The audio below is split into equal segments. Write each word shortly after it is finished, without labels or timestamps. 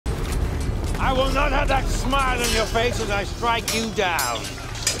I will not have that smile on your face as I strike you down.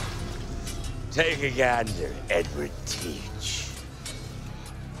 Take a gander, Edward Teach.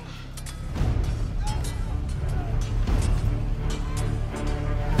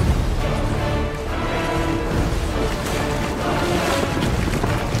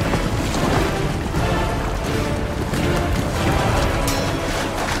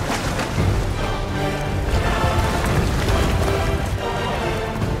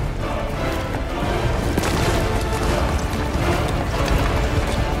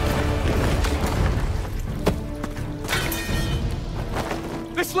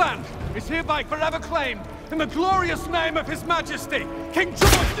 This land is hereby forever claimed in the glorious name of His Majesty, King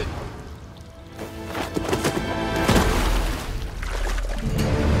George...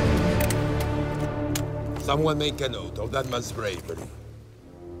 Someone make a note of that man's bravery.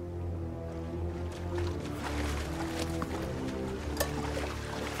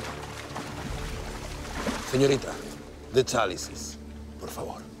 Señorita, the chalices, por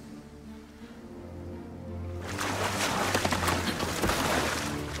favor.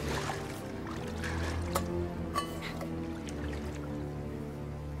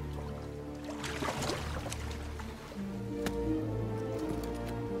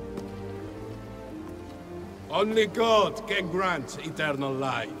 Only God can grant eternal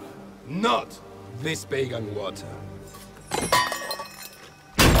life, not this pagan water.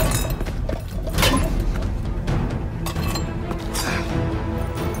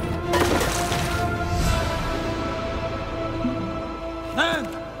 Man!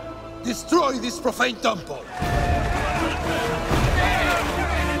 Destroy this profane temple!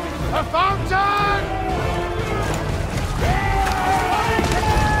 A fountain!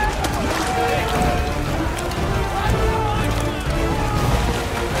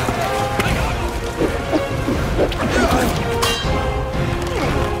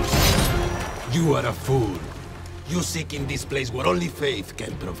 You are a fool. You seek in this place what only faith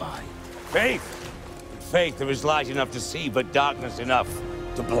can provide. Faith? Faith, there is light enough to see, but darkness enough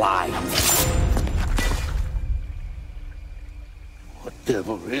to blind.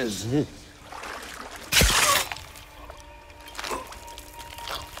 Whatever is it?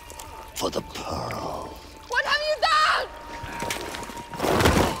 For the pearl. What have you done?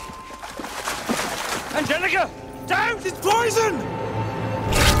 Angelica! Down! It's poison!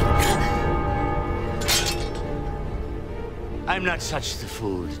 I'm not such the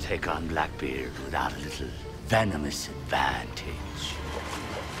fool to take on Blackbeard without a little venomous advantage.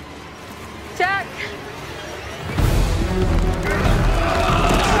 Jack!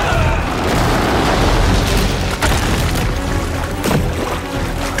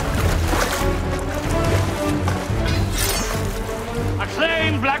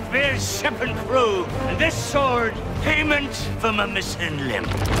 Acclaim Blackbeard's ship and crew, and this sword, payment for my missing limb.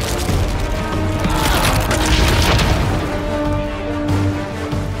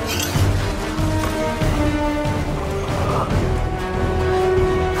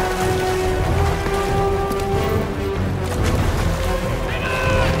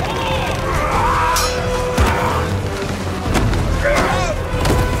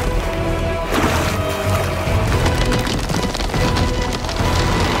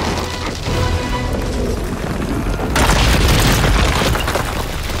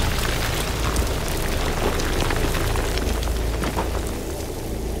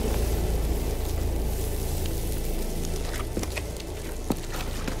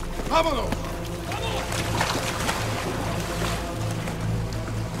 Vámonos!